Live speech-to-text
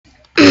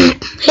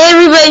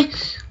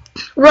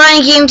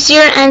Ryan Games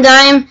here, and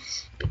I'm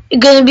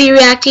gonna be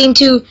reacting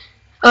to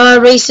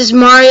Racist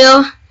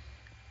Mario.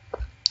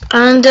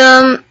 And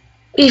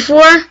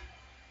before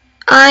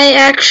I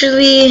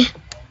actually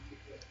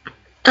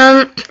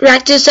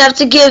react to this, I have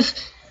to give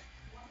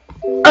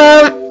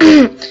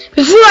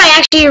before I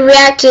actually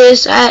react to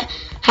this, I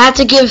have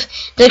to give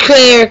the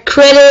creator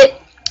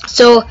credit.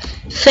 So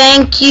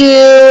thank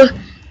you,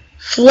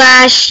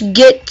 Flash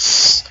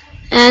Gits,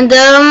 and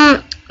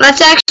let's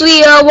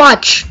actually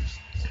watch.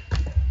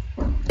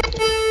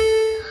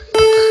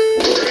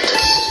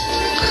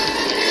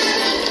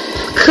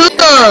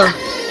 Cool.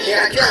 Here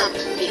I come.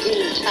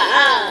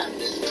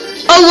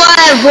 Oh, what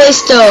a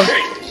voice though.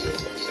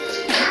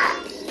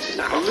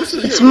 Now listen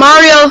It's here.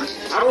 Mario.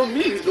 I don't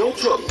mean no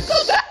trouble.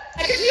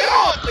 I can hear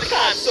all the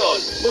console.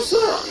 What's up?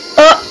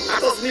 Oh, I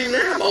doesn't even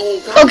have my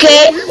own console.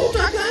 Okay. We won't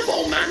talk that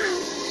phone now.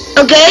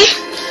 okay.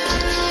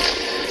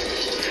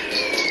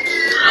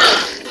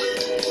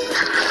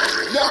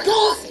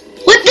 Knuckles?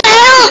 What the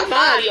hell?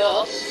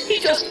 Mario, he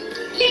takes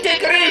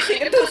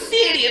racing too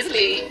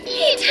seriously.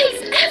 He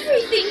takes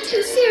everything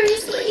too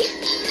seriously.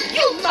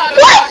 You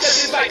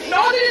motherfuckers invite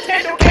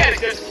non-Nintendo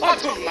characters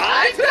onto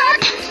my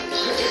track?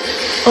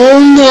 Oh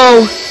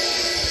no.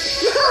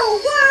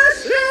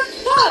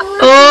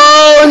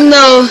 Oh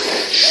no.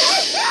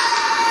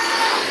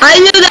 I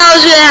knew that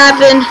was gonna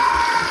happen.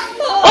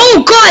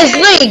 Oh god, his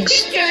legs.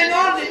 He's killing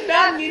all the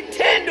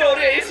non-Nintendo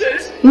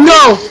racers.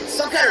 No.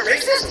 Some kind of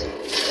racist?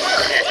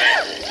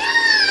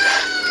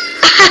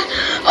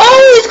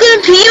 Oh, he's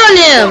gonna pee on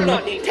You're him.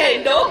 not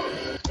Nintendo.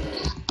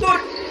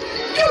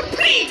 You're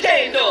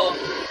Pre-Tendo.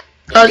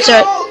 Oh,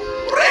 sorry.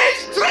 You're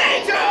race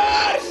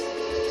traitors.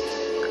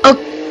 Oh.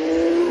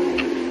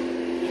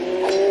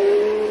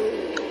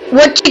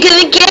 What you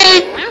gonna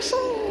get?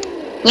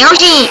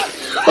 Yoshi.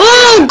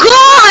 Oh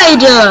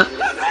god.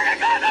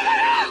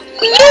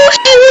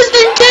 Yoshi was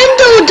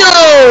Nintendo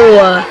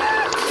though.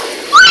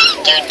 Why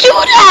did you do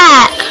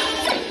that?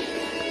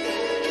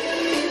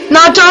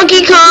 Not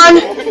Donkey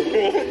Kong.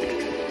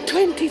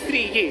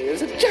 23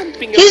 years of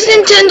jumping. He's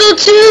Nintendo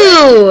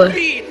too.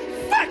 3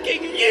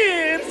 fucking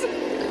years.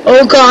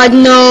 Oh god,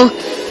 no.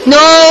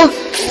 No.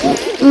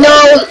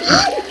 No.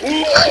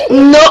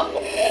 No.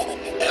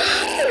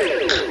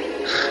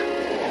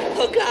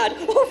 Oh god.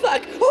 Oh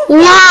fuck. Oh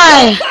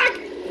Why? fuck.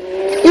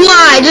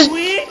 Why? Just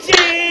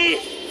Luigi.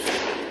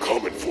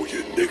 Coming for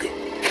you, nigga.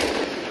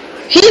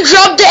 he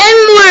dropped the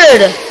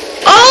N-word.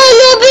 Oh,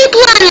 Little Big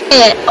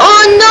Planet.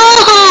 Oh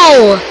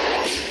no.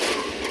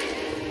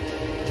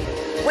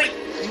 Wait,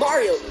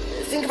 Mario.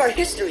 Think of our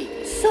history.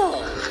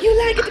 So, you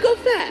like it to go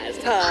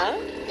fast, huh?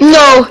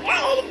 No.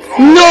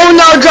 No,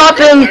 no, drop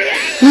him.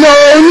 No,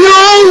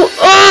 no.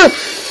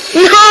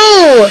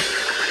 No.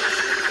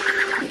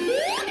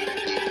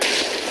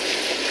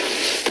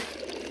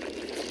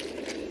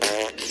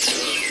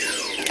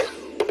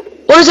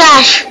 Where's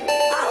Ash?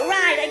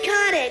 Alright, I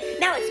caught it.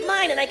 Now it's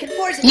mine and I can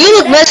force it. You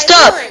look messed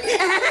up.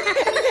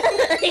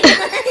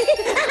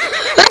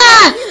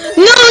 Ah!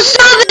 No,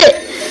 stop it.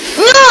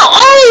 No.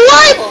 Oh,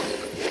 what?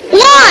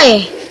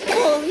 Why?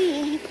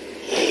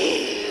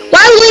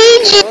 Why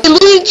Luigi?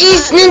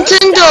 Luigi's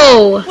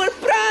Nintendo. We're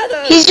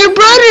brothers. He's your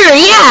brother,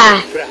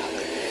 yeah.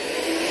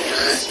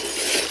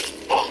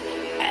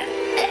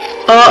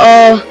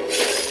 Uh-oh.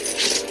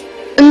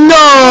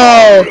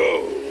 No.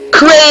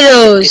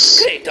 Kratos.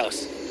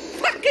 Kratos.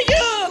 Fuck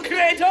you,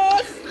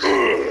 Kratos.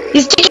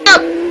 He's taking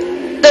up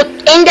the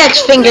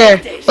index finger.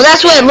 Well,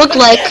 that's what it looked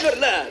like. Never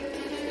learn.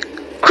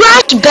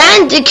 Crash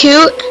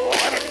Bandicoot.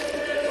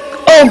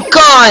 Oh,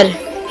 God.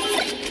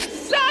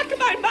 Suck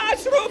my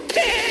mushroom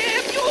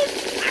tip, you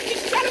fucking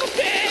son of a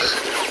bitch.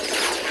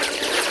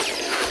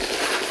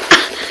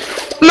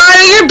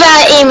 Mario, you're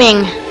bad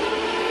aiming.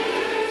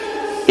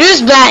 You're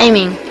just bad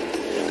aiming.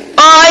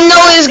 Oh, I know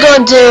what he's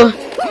going to do.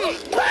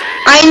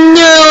 I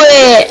knew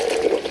it.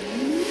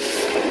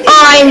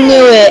 Oh, I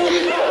knew it.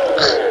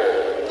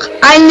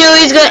 I knew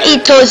he's going to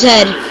eat Toad's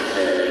head.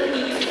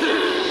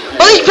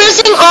 Oh, he's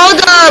pressing all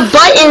the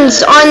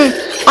buttons on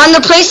the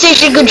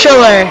PlayStation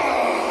controller.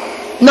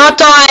 Not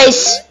the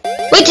ice.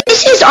 Wait, did you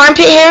see his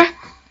armpit hair?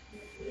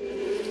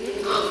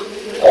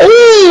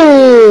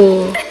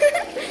 Ooh.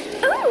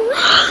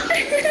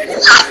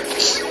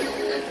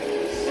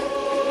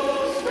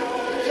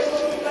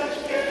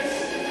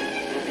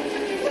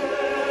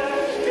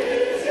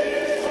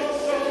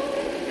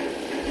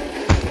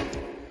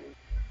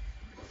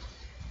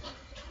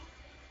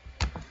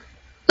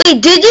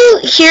 Wait, did you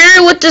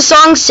hear what the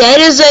song said?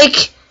 It's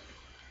like,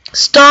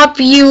 stop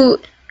you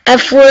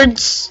F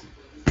words,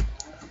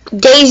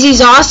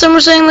 Daisy's awesome or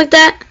something like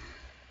that?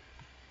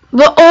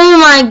 But oh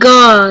my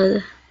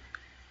god.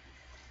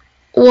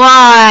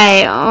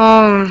 Why?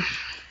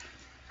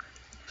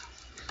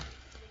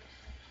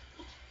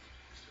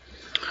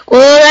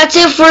 Well, that's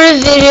it for the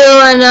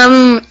video,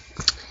 and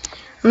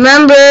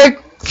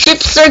remember,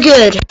 chips are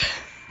good.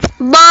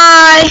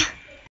 Bye!